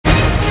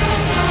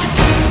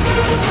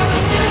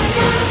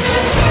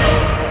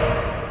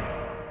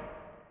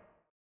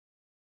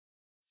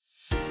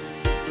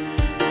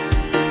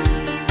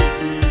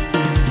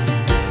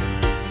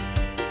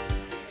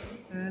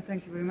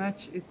Thank you very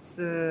much. It's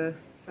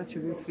such a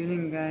good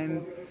feeling.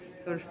 I'm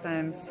first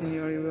time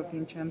senior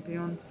European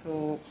champion,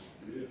 so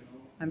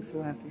I'm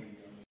so happy.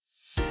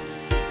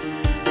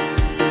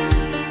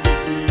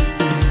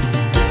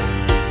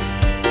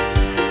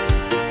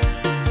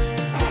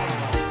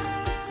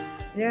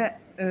 Yeah,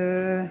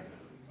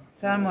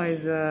 Thelma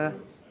is a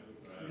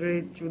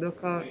great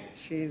judoka.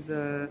 She's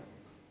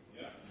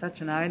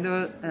such an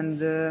idol,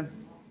 and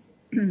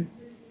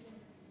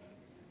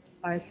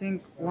I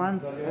think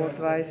once or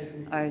twice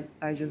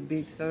I just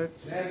beat her,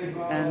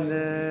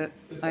 and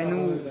I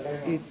know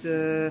it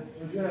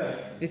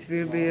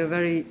will be a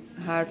very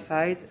hard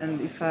fight,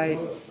 and if I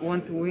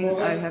want to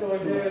win I have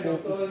to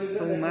focus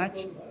so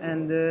much,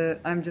 and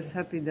I'm just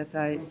happy that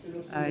I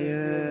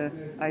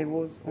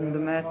was on the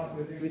mat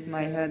with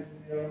my head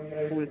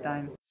full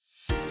time.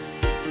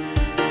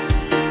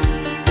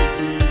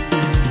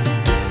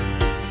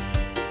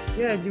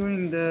 Yeah,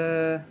 during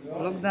the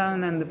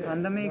lockdown and the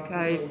pandemic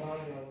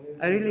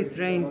I really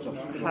trained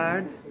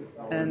hard,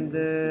 and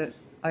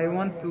I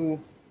wanted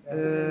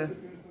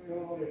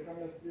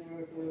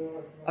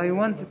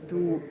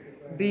to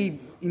be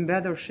in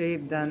better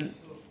shape than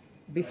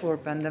before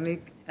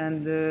pandemic,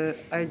 and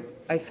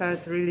I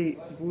felt really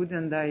good,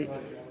 and I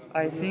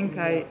think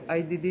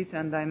I did it,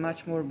 and I'm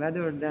much more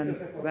better than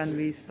when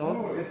we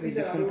stopped with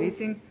the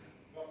competing.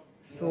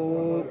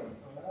 So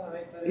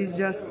it's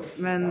just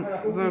when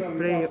work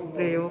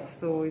play off,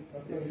 so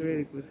it's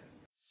really good.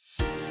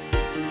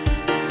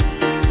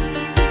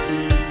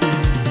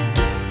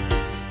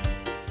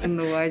 And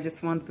no, I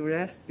just want to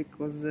rest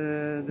because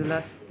the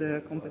last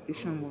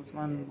competition was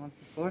one month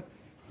before,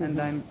 and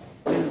I'm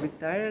a little bit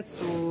tired,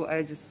 so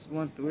I just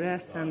want to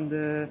rest and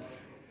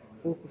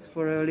focus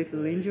for a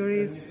little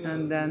injuries,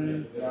 and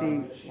then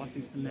see what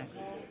is the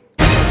next.